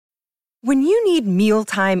When you need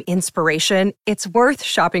mealtime inspiration, it's worth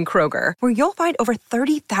shopping Kroger, where you'll find over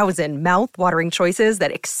 30,000 mouth-watering choices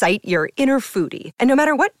that excite your inner foodie. And no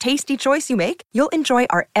matter what tasty choice you make, you'll enjoy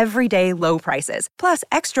our everyday low prices, plus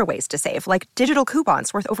extra ways to save, like digital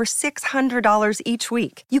coupons worth over $600 each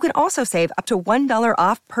week. You can also save up to $1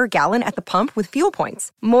 off per gallon at the pump with fuel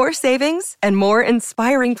points. More savings and more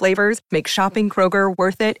inspiring flavors make shopping Kroger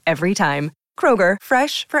worth it every time. Kroger,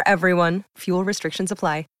 fresh for everyone. Fuel restrictions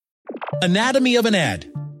apply. Anatomy of an ad.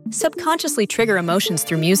 Subconsciously trigger emotions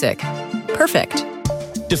through music. Perfect.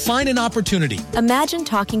 Define an opportunity. Imagine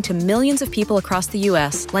talking to millions of people across the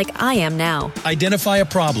U.S. like I am now. Identify a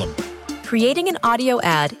problem. Creating an audio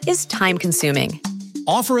ad is time-consuming.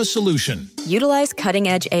 Offer a solution. Utilize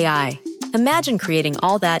cutting-edge AI. Imagine creating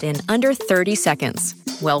all that in under 30 seconds.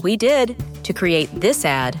 Well, we did to create this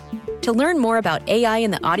ad. To learn more about AI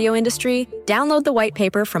in the audio industry, download the white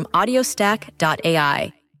paper from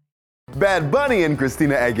audiostack.ai. Bad Bunny and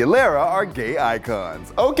Christina Aguilera are gay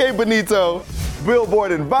icons. Okay, Benito.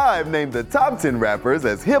 Billboard and Vibe named the top 10 rappers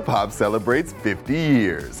as hip-hop celebrates 50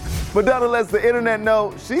 years. Madonna lets the internet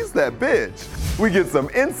know she's that bitch. We get some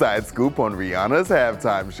inside scoop on Rihanna's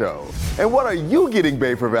halftime show. And what are you getting,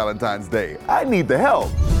 babe, for Valentine's Day? I need the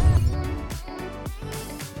help.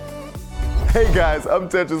 Hey guys, I'm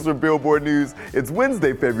Tetris from Billboard News. It's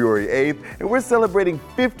Wednesday, February 8th, and we're celebrating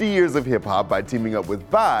 50 years of hip-hop by teaming up with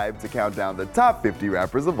Vibe to count down the top 50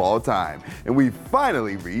 rappers of all time. And we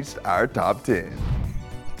finally reached our top 10.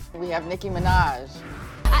 We have Nicki Minaj.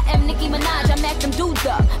 I am Nicki Minaj, I mack them dudes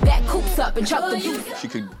up, back coops up and chuck the dudes up. She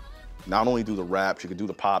could not only do the rap, she could do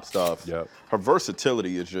the pop stuff. Yep. Her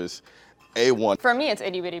versatility is just A1. For me, it's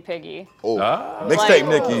Itty Bitty Piggy. Oh, mixtape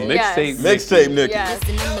Nicki. Yes. Mixtape Nicki. Yes.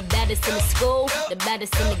 Listen, I'm the baddest in the school, the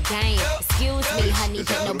baddest in the game. Excuse me, honey,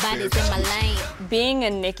 but nobody's in my lane. Being a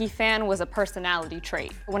Nicki fan was a personality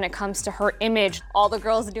trait. When it comes to her image, all the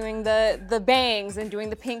girls doing the bangs and doing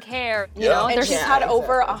the pink hair, you know? And she's had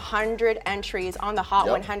over 100 entries on the Hot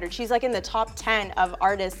 100. She's like in the top 10 of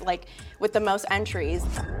artists like with the most entries.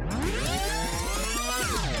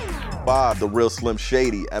 Bob, the real Slim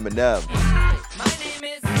Shady, Eminem. My name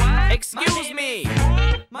is. Excuse me.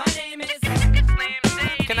 My name is.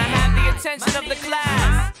 Can I have the attention of the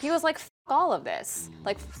class? He was like, F all of this.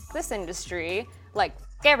 Like, F this industry. Like,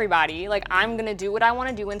 F everybody. Like, I'm gonna do what I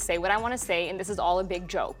wanna do and say what I wanna say, and this is all a big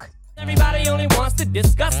joke. Everybody only wants to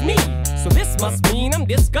discuss me. So this must mean I'm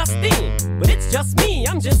disgusting. But it's just me,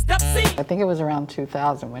 I'm just obscene. I think it was around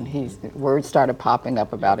 2000 when words started popping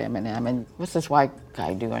up about Eminem and what's this white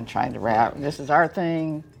guy doing trying to rap? This is our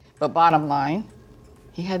thing. But bottom line,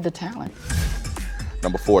 he had the talent.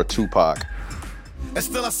 Number 4, Tupac. And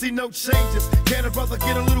still I see no changes. Can a brother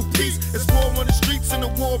get a little peace? It's war on the streets and a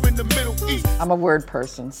war in the Middle East. I'm a word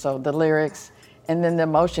person, so the lyrics and then the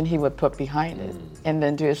emotion he would put behind it. And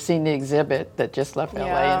then to have seen the exhibit that just left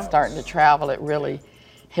LA and starting to travel, it really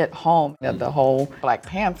hit home. The whole Black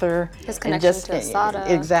Panther. His connection to Asada.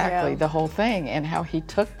 Exactly, the whole thing and how he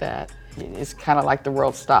took that. It's kind of like the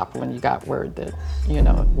world stopped when you got word that, you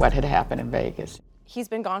know, what had happened in Vegas. He's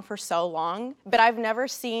been gone for so long, but I've never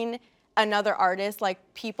seen another artist like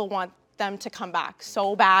people want them to come back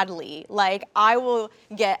so badly. Like, I will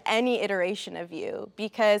get any iteration of you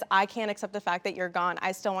because I can't accept the fact that you're gone.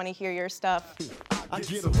 I still want to hear your stuff.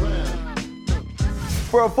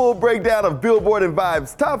 For a full breakdown of Billboard and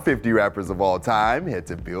Vibe's top 50 rappers of all time, head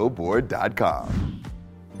to Billboard.com.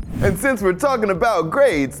 And since we're talking about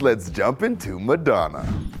grades, let's jump into Madonna.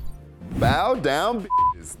 Bow down,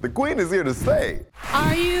 bitches. The queen is here to stay.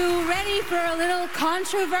 Are you ready for a little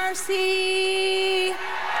controversy?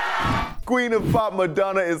 Queen of Pop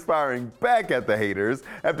Madonna is firing back at the haters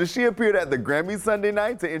after she appeared at the Grammy Sunday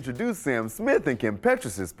night to introduce Sam Smith and Kim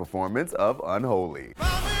Petras' performance of Unholy.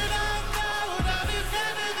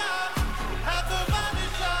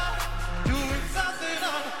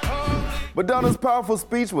 Madonna's powerful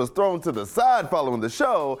speech was thrown to the side following the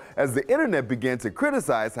show as the internet began to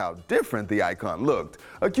criticize how different the icon looked,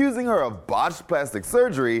 accusing her of botched plastic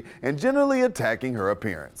surgery and generally attacking her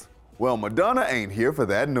appearance. Well, Madonna ain't here for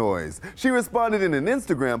that noise. She responded in an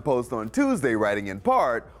Instagram post on Tuesday, writing in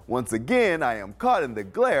part, "Once again, I am caught in the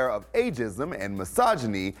glare of ageism and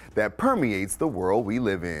misogyny that permeates the world we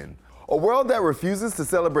live in. A world that refuses to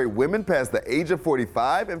celebrate women past the age of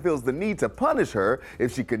 45 and feels the need to punish her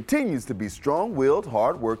if she continues to be strong-willed,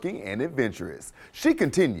 hardworking, and adventurous." She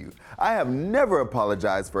continued, "I have never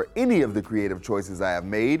apologized for any of the creative choices I have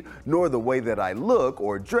made, nor the way that I look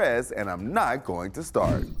or dress, and I'm not going to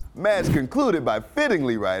start." Madge concluded by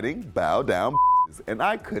fittingly writing, "Bow down, b****s," and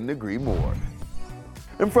I couldn't agree more.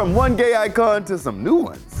 And from one gay icon to some new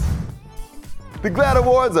ones. The GLAAD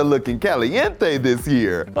Awards are looking caliente this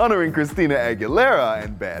year, honoring Christina Aguilera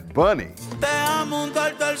and Bad Bunny.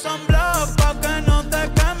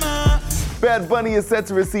 Bad Bunny is set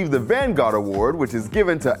to receive the Vanguard Award, which is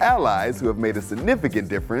given to allies who have made a significant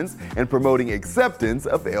difference in promoting acceptance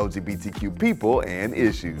of LGBTQ people and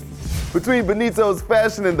issues. Between Benito's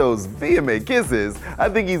fashion and those VMA kisses, I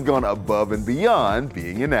think he's gone above and beyond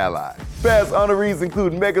being an ally. Past honorees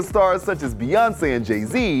include megastars such as Beyonce and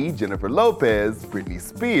Jay-Z, Jennifer Lopez, Britney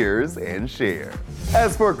Spears, and Cher.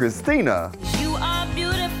 As for Christina, You are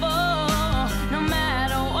beautiful, no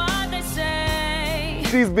matter what they say.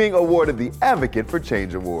 she's being awarded the Advocate for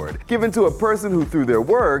Change Award, given to a person who through their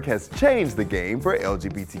work has changed the game for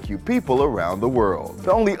LGBTQ people around the world.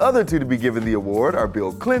 The only other two to be given the award are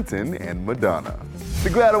Bill Clinton and Madonna. The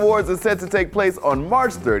GLAAD Awards are set to take place on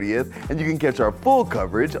March 30th, and you can catch our full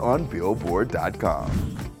coverage on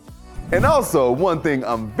Billboard.com. And also, one thing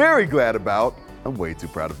I'm very glad about, I'm way too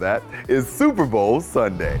proud of that, is Super Bowl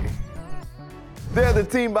Sunday. They're the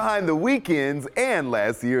team behind The Weeknd's and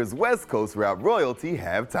last year's West Coast Rap Royalty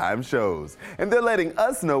halftime shows. And they're letting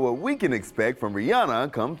us know what we can expect from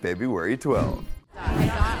Rihanna come February 12th.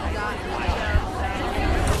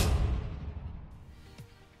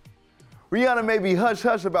 Rihanna may be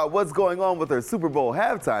hush-hush about what's going on with her Super Bowl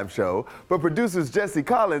halftime show, but producers Jesse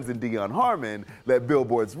Collins and Dion Harmon let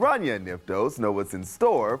Billboard's Rania Niftos know what's in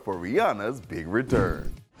store for Rihanna's big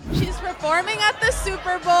return. She's performing at the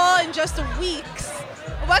Super Bowl in just weeks.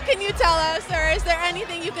 What can you tell us, or is there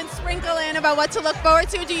anything you can sprinkle in about what to look forward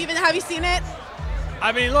to? Have you seen it?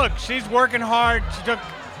 I mean, look, she's working hard. She took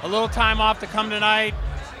a little time off to come tonight.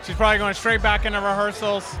 She's probably going straight back into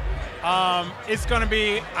rehearsals. It's going to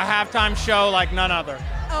be a halftime show like none other.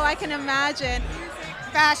 Oh, I can imagine.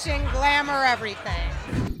 Fashion, glamour, everything.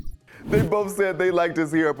 They both said they'd like to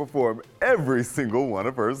see her perform every single one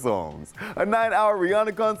of her songs. A 9-hour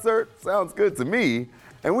Rihanna concert sounds good to me.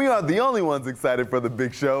 And we aren't the only ones excited for the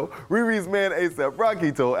big show. Riri's man A$AP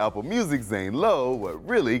Rocky told Apple Music Zane Lowe what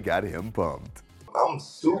really got him pumped. I'm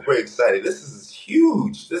super excited. This is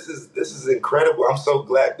huge. This is incredible. I'm so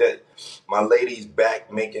glad that my lady's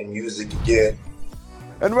back making music again.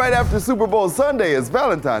 And right after Super Bowl Sunday is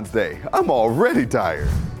Valentine's Day. I'm already tired.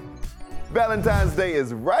 Valentine's Day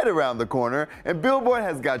is right around the corner, and Billboard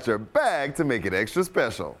has got your bag to make it extra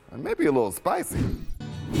special, and maybe a little spicy.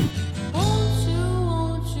 Won't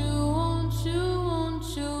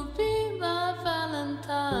you be my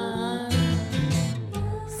Valentine?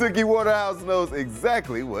 Suki Waterhouse knows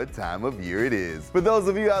exactly what time of year it is. For those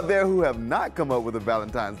of you out there who have not come up with a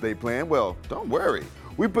Valentine's Day plan, well, don't worry.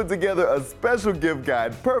 We put together a special gift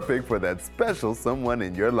guide perfect for that special someone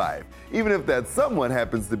in your life, even if that someone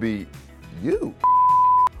happens to be you.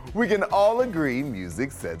 We can all agree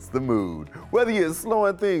music sets the mood. Whether you're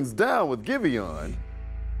slowing things down with Giveon,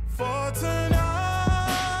 For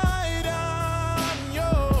tonight, I'm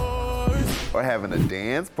yours. or having a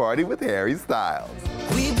dance party with Harry Styles.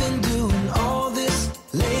 We've been doing all this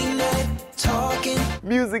late night talking.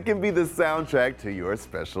 Music can be the soundtrack to your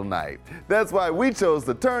special night. That's why we chose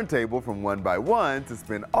the turntable from One by One to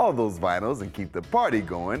spin all those vinyls and keep the party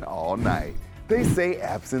going all night. They say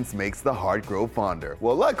absence makes the heart grow fonder.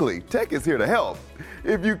 Well, luckily, tech is here to help.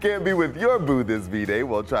 If you can't be with your boo this V-Day,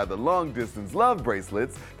 well, try the long-distance love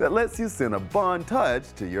bracelets that lets you send a bond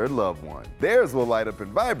touch to your loved one. Theirs will light up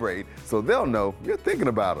and vibrate, so they'll know you're thinking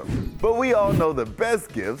about them. But we all know the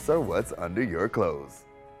best gifts are what's under your clothes.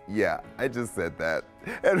 Yeah, I just said that.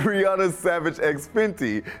 And Rihanna's Savage X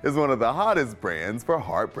Fenty is one of the hottest brands for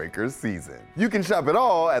Heartbreakers season. You can shop it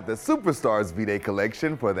all at the Superstars V-Day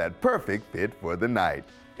collection for that perfect fit for the night.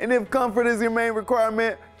 And if comfort is your main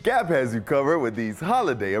requirement, Gap has you covered with these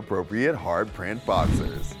holiday-appropriate hard print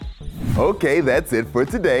boxers. Okay, that's it for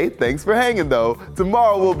today. Thanks for hanging though.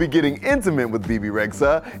 Tomorrow we'll be getting intimate with Bebe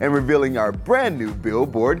Rexha and revealing our brand new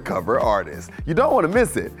Billboard cover artist. You don't want to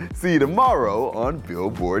miss it. See you tomorrow on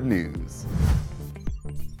Billboard News.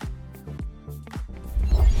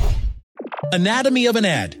 Anatomy of an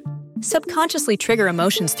ad. Subconsciously trigger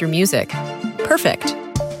emotions through music. Perfect.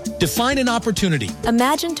 Define an opportunity.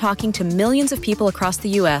 Imagine talking to millions of people across the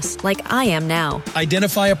U.S. like I am now.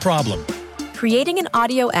 Identify a problem. Creating an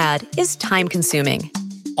audio ad is time-consuming.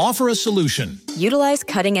 Offer a solution. Utilize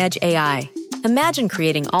cutting-edge AI. Imagine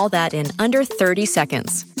creating all that in under 30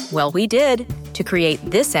 seconds. Well, we did to create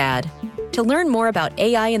this ad. To learn more about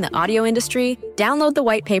AI in the audio industry, download the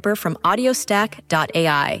white paper from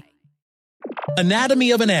audiostack.ai.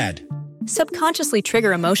 Anatomy of an ad. Subconsciously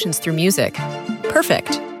trigger emotions through music.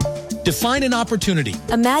 Perfect. Define an opportunity.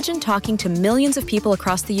 Imagine talking to millions of people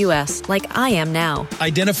across the U.S. like I am now.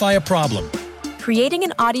 Identify a problem. Creating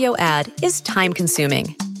an audio ad is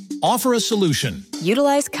time-consuming. Offer a solution.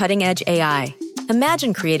 Utilize cutting-edge AI.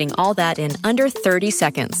 Imagine creating all that in under 30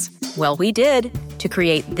 seconds. Well, we did to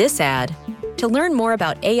create this ad. To learn more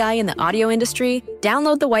about AI in the audio industry,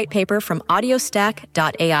 download the white paper from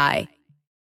audiostack.ai.